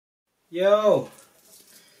Yo,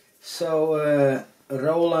 so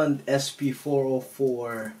Roland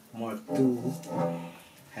sp404 Mark II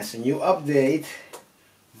has a new update,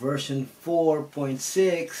 version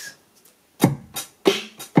 4.6.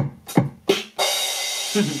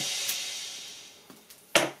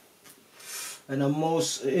 And I'm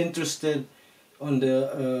most interested on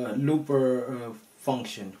the looper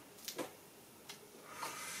function.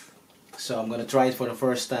 So I'm gonna try it for the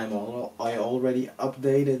first time. I already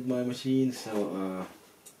updated my machine, so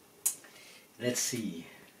let's see.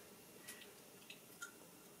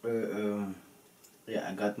 Yeah,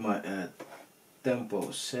 I got my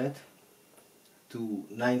tempo set to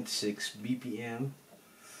 96 BPM.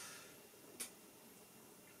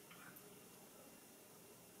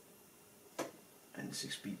 And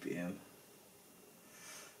 6 BPM.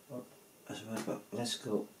 Oh, as well, let's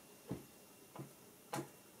go.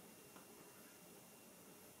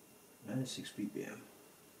 96 BPM.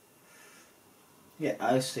 Yeah,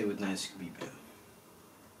 I stay with 96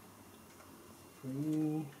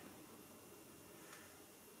 BPM.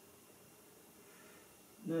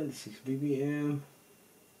 96 BPM.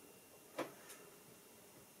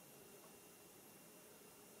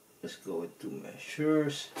 Let's go with 2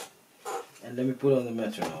 measures. And let me put on the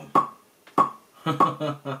metronome.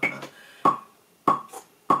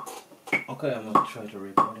 Okay, I'm gonna try to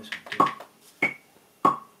record this one too.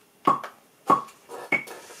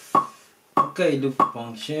 Okay, loop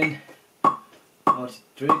function, auto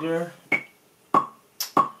trigger.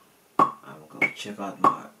 I'm gonna check out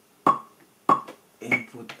my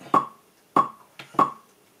input.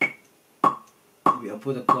 Maybe I'll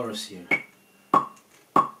put a chorus here.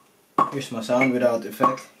 Here's my sound without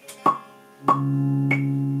effect.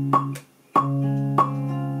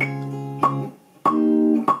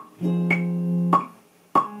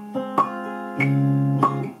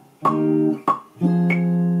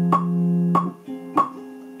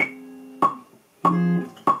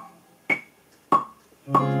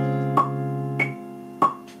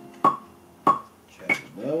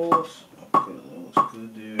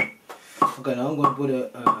 Okay, now I'm going to put a,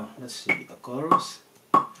 let's see, a chorus.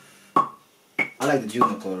 I like the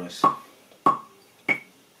junior chorus.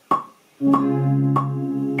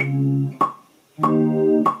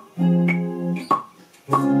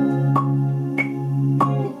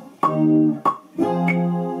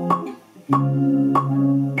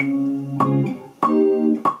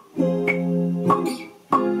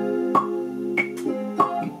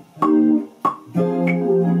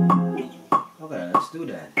 Okay, let's do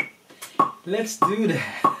that. Let's do that.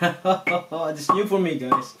 It's new for me,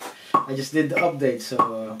 guys. I just did the update,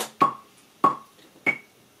 so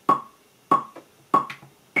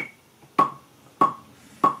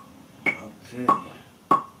okay.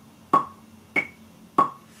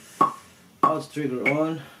 Auto trigger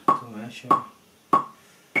on to measure.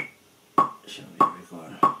 Show me the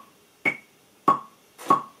record.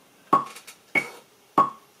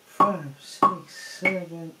 5, 6,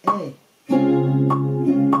 7, 8.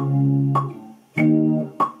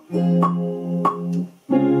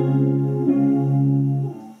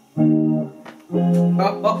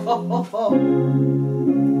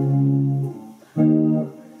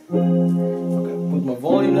 Okay, put my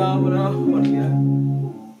volume down now.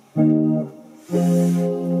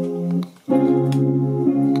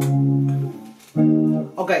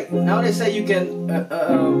 Okay, now they say you can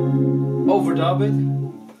overdub it.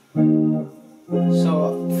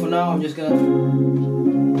 So for now, I'm just gonna.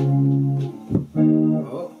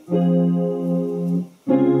 Oh.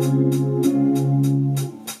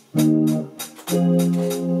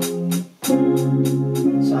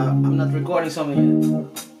 So I'm not recording something yet.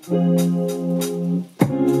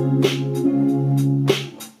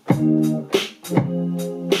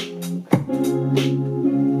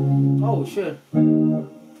 Oh shit.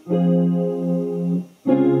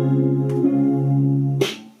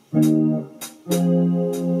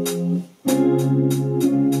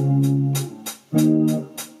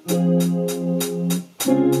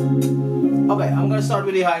 Okay, I'm gonna start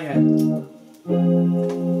with the hi-hat.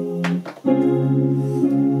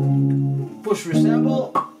 Push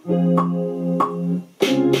resample.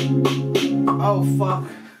 Oh fuck.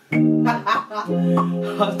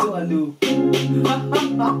 How do I do?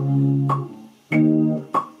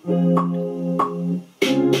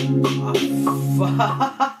 Oh fuck.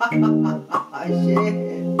 Shit.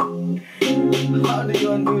 How do you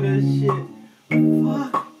undo this shit?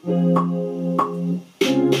 Fuck.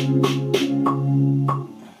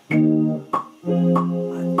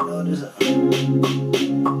 I know this.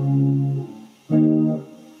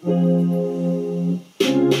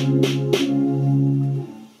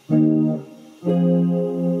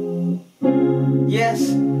 Yes,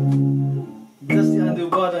 that's the undo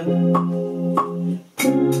button.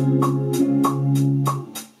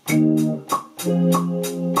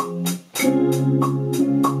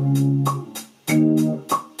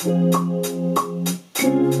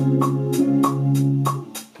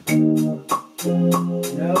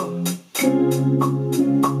 No.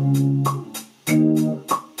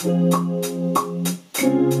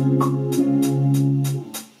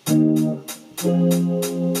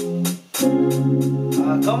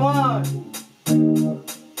 Come on.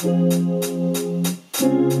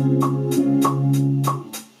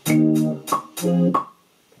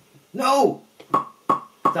 No.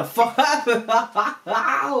 The fuck happened?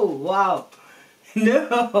 Wow.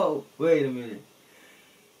 No. Wait a minute.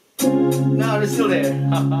 No, they're still there.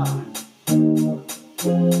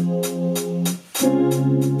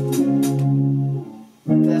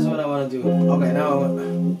 That's what I want to do. Okay, now.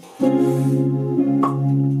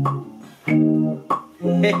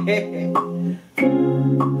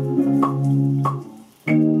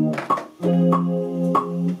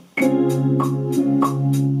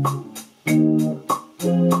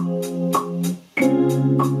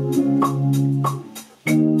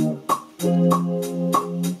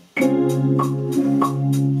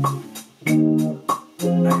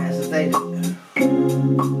 I hesitated.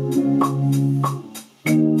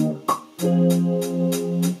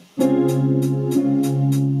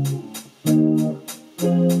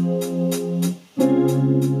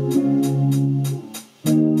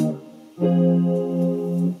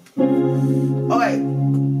 Okay,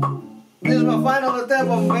 this is my final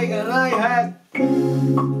attempt of making an hi-hat.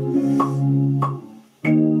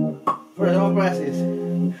 First, I'll press this.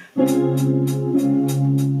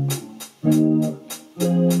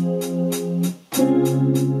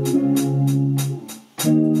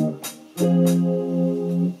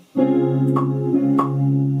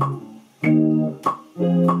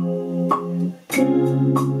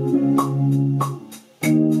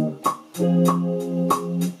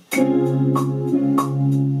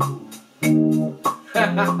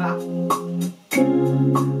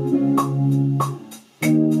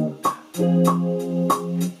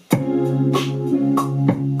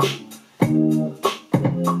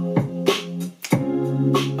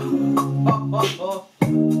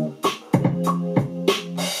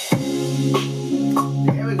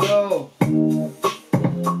 Here we go.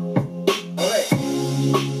 Alright.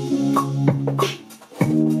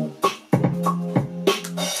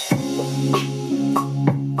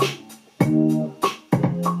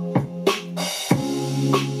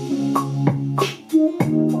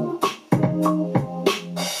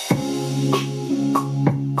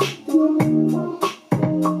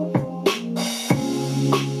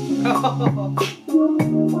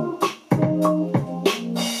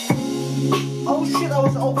 Oh shit, I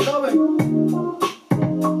was overdubbing.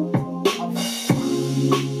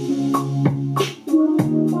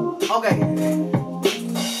 Okay.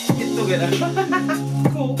 Get together.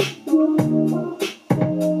 Cool.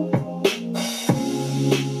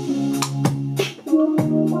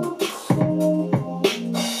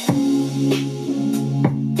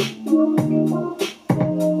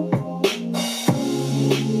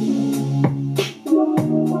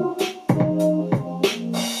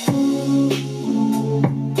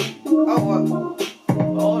 Oh, what?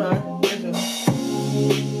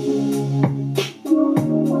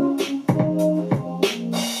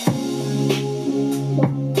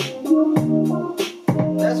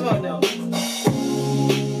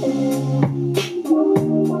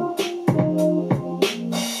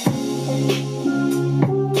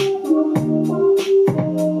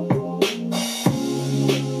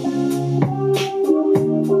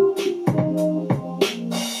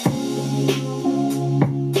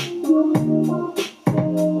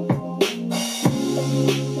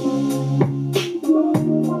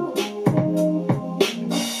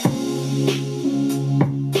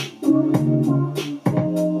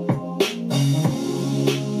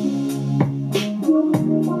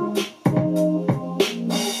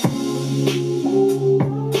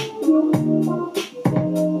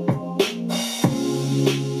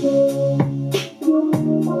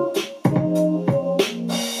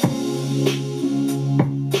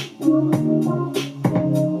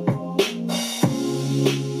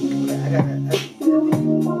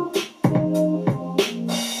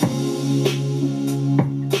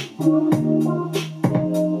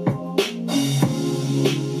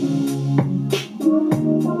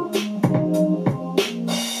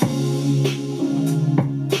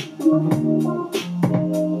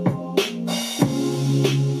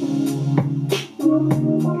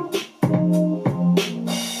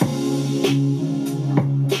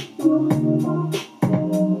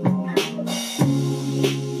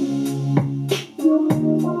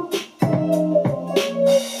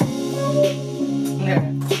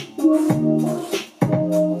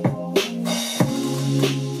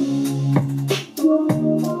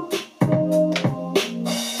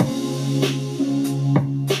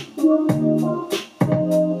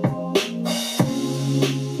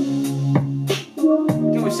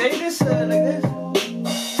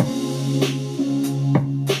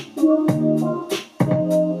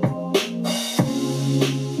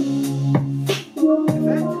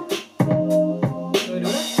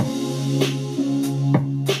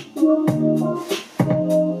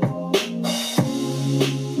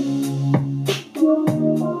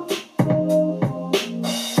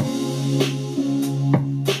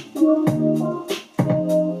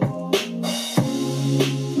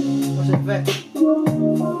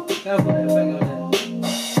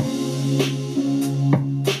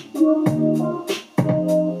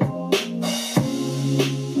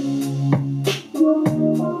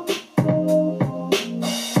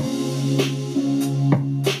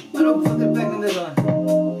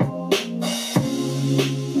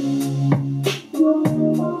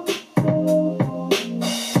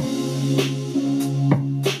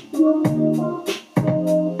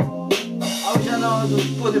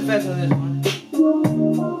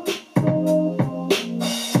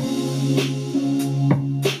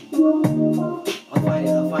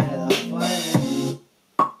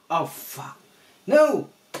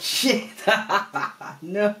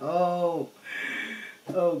 No.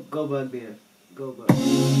 Oh, go back there. Go back.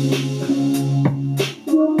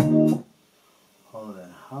 Hold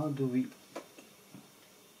on. How do we?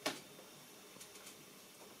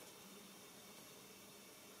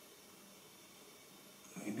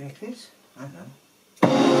 Maybe like this? I don't know.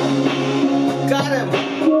 Got him!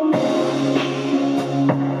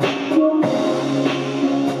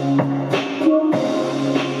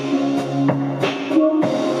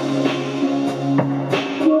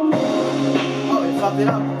 Oh, it fucked it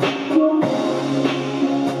up.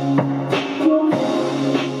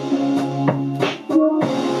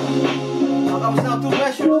 Oh, that was now 2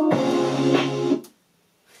 measures.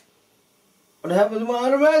 What happened to my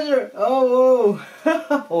other measure? Oh, whoa.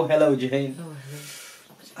 Oh, hello, Jane. Oh,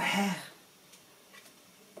 hello.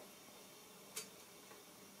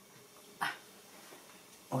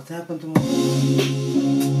 What happened to my...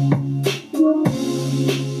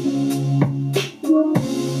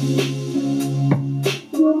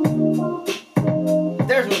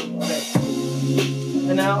 There's one. Okay.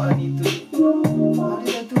 And now I need to... How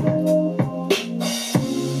did I do that?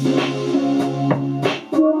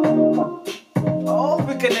 Oh,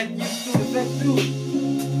 we can use to effect too.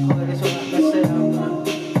 Okay, so let's say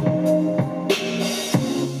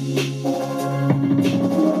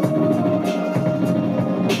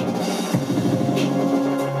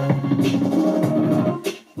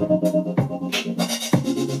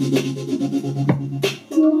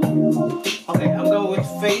okay, I'm going with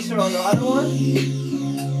phaser on the other one.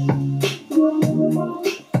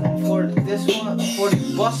 For this one, for the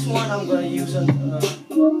bus one, I'm gonna use a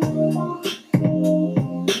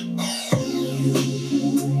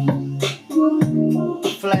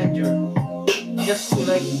flanger, just to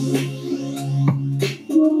like,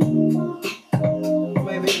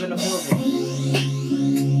 maybe even a filter.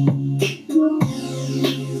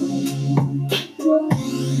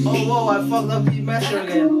 Oh, whoa, I fucked up the measure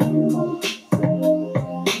again.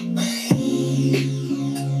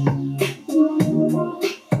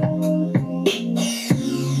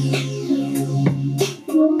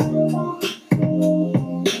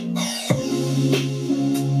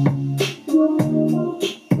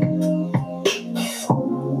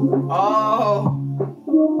 Oh.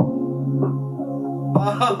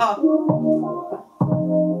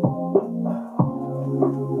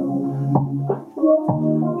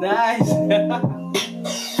 Nice.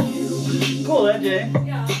 Cool, huh, Jay?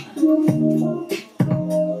 Yeah.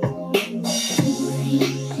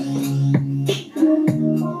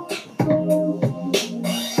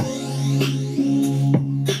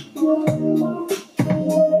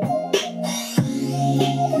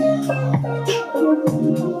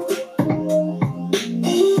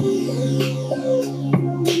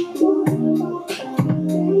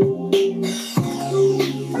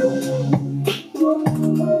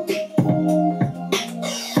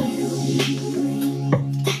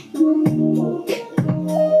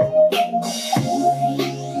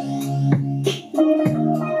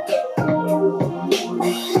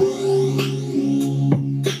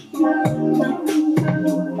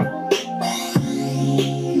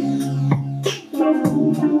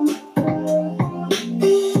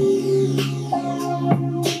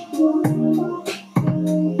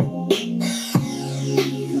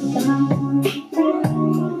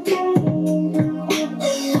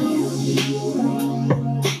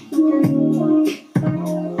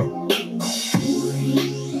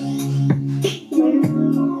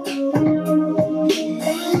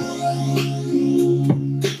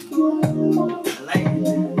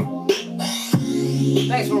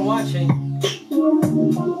 Thanks for watching.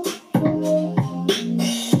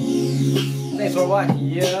 Thanks for watching,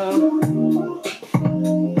 yo.